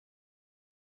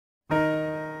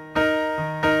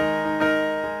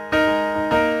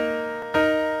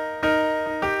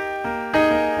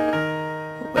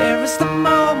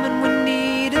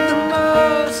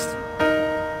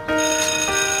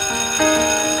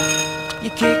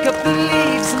kick up the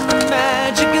leaves and the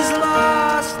magic is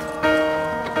lost.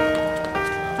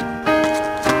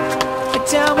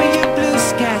 Tell me your blue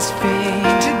skies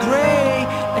fade to gray.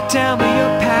 Tell me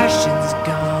your passion's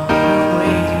gone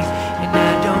away, and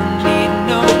I don't need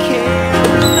no care,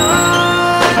 no.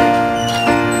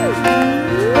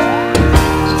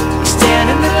 Stand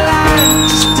in the line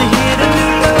just to hit a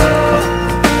new low.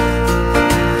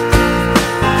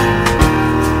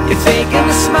 You're faking a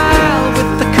smile with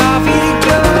the coffee to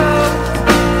go.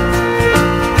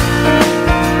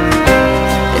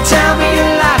 And tell me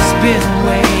your life's been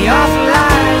way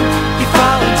offline. You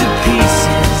fall into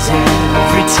pieces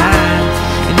every time,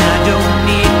 and I don't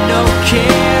need no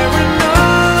care, no.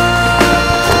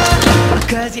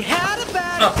 Cause you had a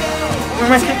bad day. Where are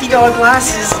my $50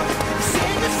 glasses? You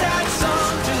sing a sad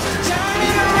song just to turn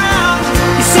it around.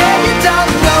 You say you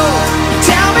don't know, you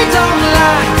tell me don't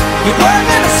lie. You were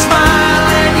gonna smile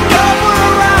and you go for a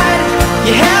ride.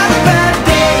 You had a bad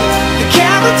day, the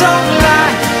camera don't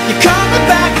lie. You're coming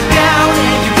back down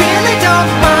and you really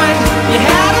don't mind. You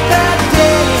had a bad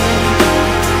day.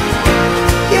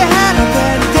 You had a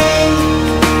bad day.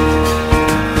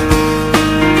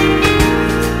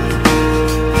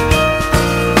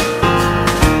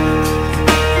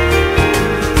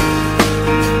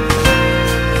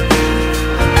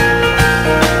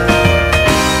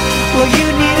 Well, you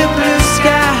need a blue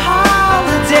sky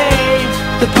holiday.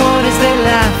 The point is they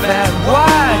laugh at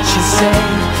what you say,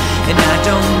 and I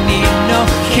don't need no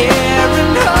care,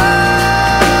 no.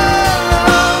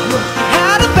 You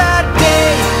had a bad day,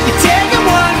 you're taking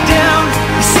one down.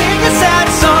 You sing a sad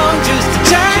song just to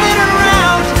turn it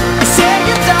around. You say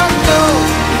you don't know,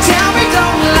 you tell me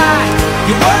don't lie.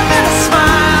 You were gonna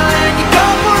smile and you go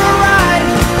for a ride.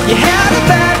 You had a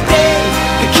bad day,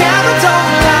 the camera don't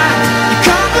lie. You're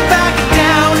coming back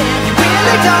down and you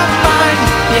really don't mind.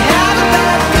 You had a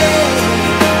bad day.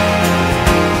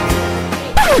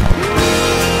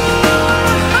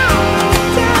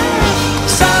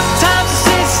 Sometimes the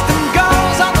system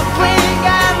goes on the fling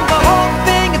and the whole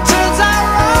thing it turns out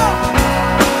wrong.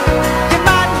 You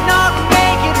might not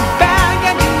make it back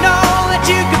and you know that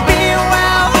you could be,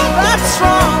 well, that's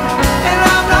wrong, and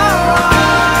I'm not wrong.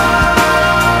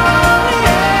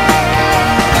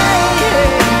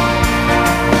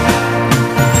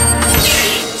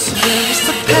 So there is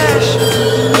the passion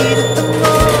you needed the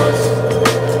most.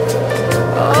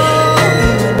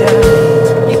 Oh,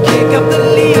 and you kick up the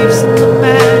leaves and the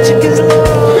magic is lost.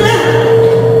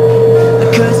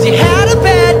 Cause you had a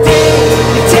bad day,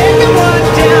 you're taking one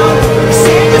down. You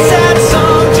sing a sad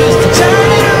song just to turn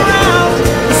it around.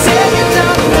 You say you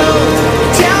don't know, you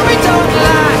tell me don't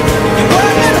lie. You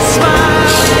were gonna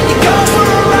smile and you go for a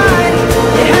ride.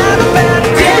 You had a bad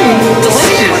day, you'll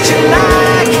see what you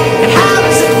like. And how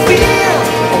does it feel?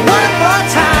 One more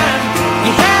time,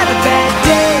 you had a bad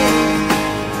day.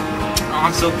 Oh,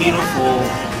 I'm so beautiful.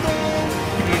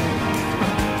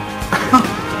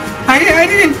 I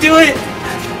didn't do it.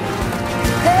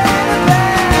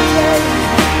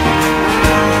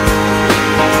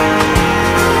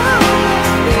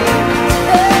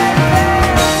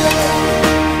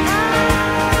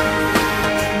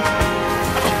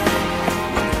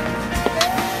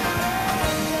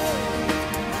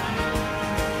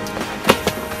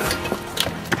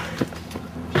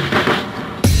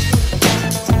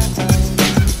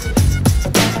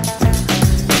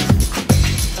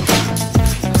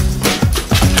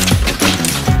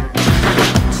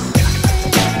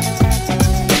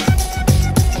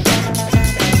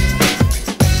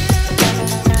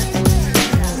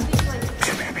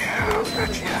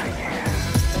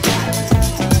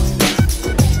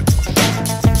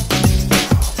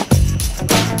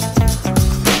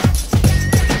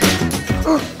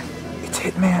 It's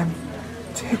Hitman.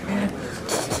 It's Hitman.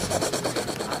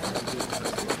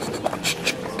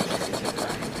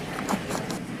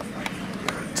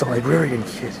 It's a librarian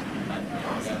kid.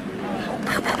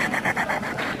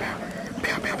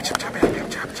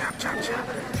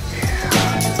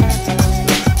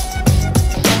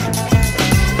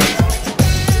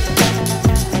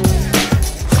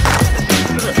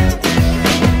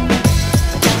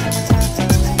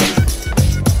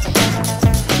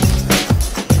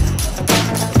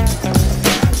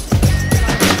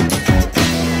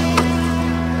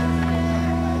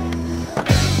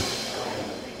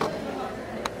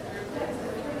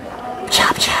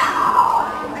 Chop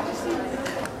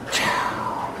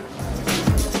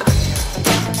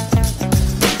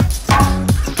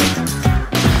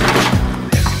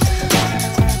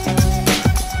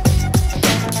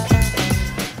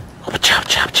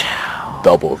chow.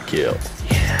 Double kill.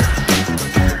 Yeah.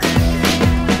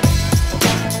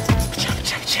 Chow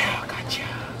chow chow. Gotcha.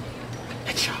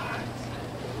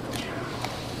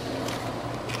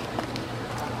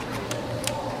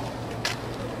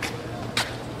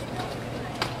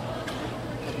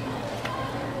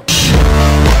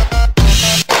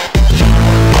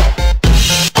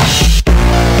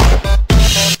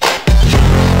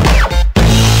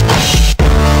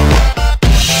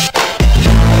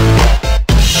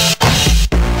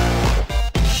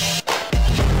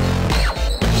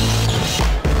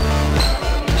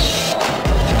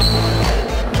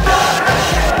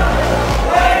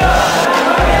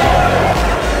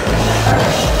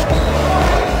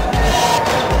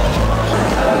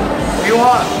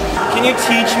 you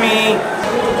teach me?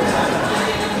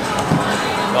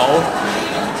 No.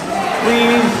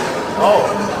 Please. Oh.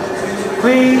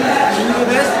 Please. Can you do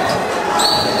this?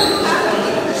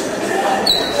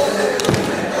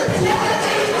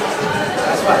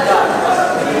 That's what I thought.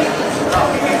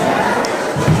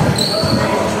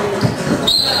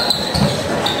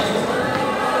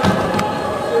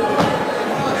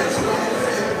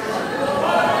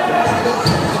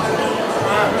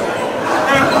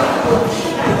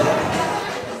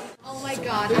 Oh my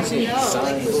god, I know.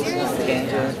 Like, seriously.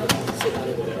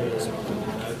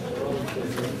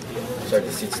 Sorry,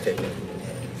 the seat's taken.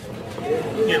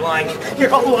 You're lying.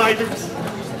 You're all liars.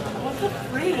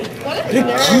 What a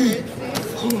nerd.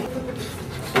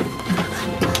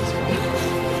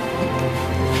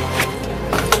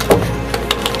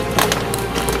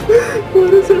 Why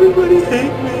does everybody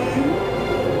hate me?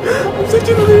 I'm such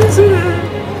a loser.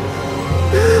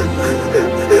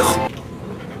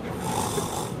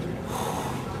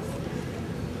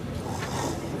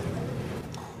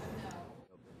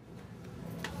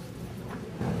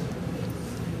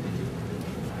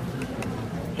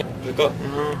 Go.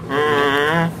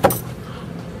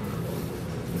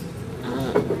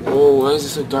 Oh, why is it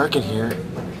so dark in here?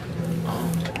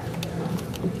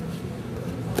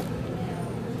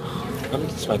 What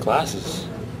happened to my glasses?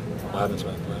 What happened to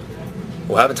my glasses?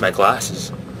 What happened to my glasses?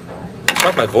 What's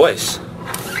wrong with my voice?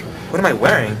 What am I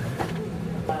wearing?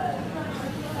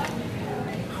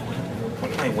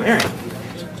 What am I wearing?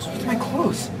 Where's my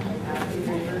clothes?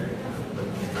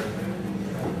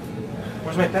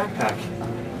 Where's my backpack?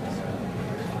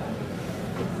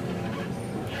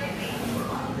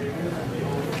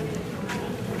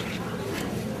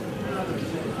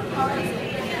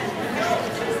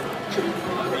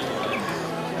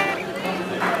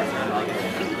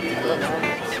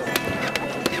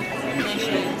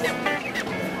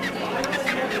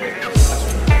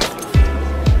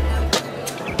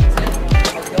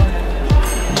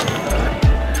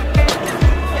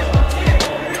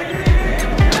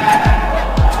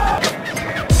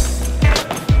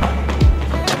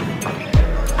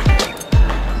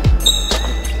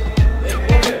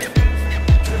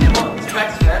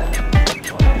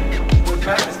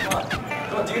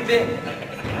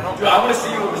 Dude, I want to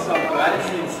see you with stuff, bro. I didn't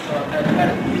see your stuff. I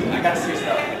gotta see your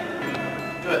stuff.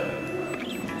 Do it.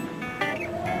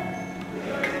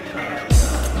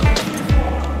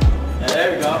 Yeah, there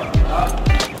we go. Up.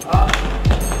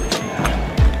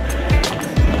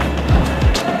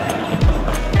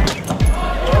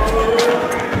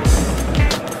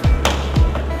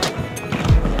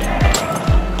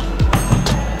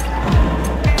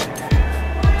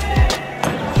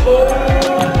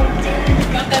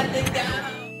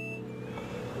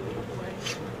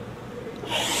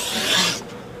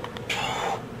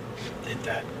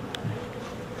 That.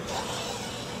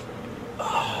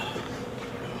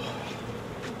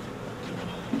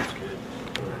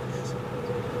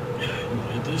 You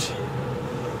need this?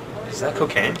 Is that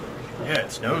cocaine? Yeah,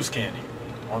 it's nose candy.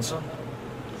 Want some?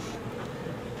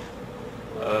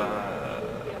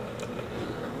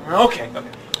 Okay. Oh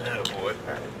boy.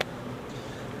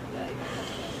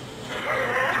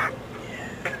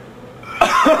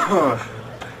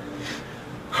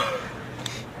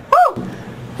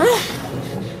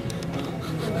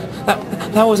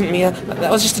 That wasn't me. That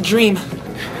was just a dream.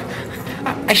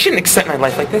 I shouldn't accept my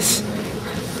life like this.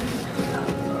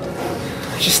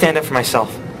 I should stand up for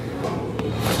myself.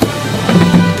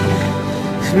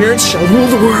 Nerds shall rule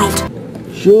the world.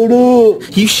 Shut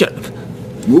up! You shut up.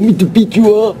 You want me to beat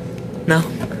you up? No.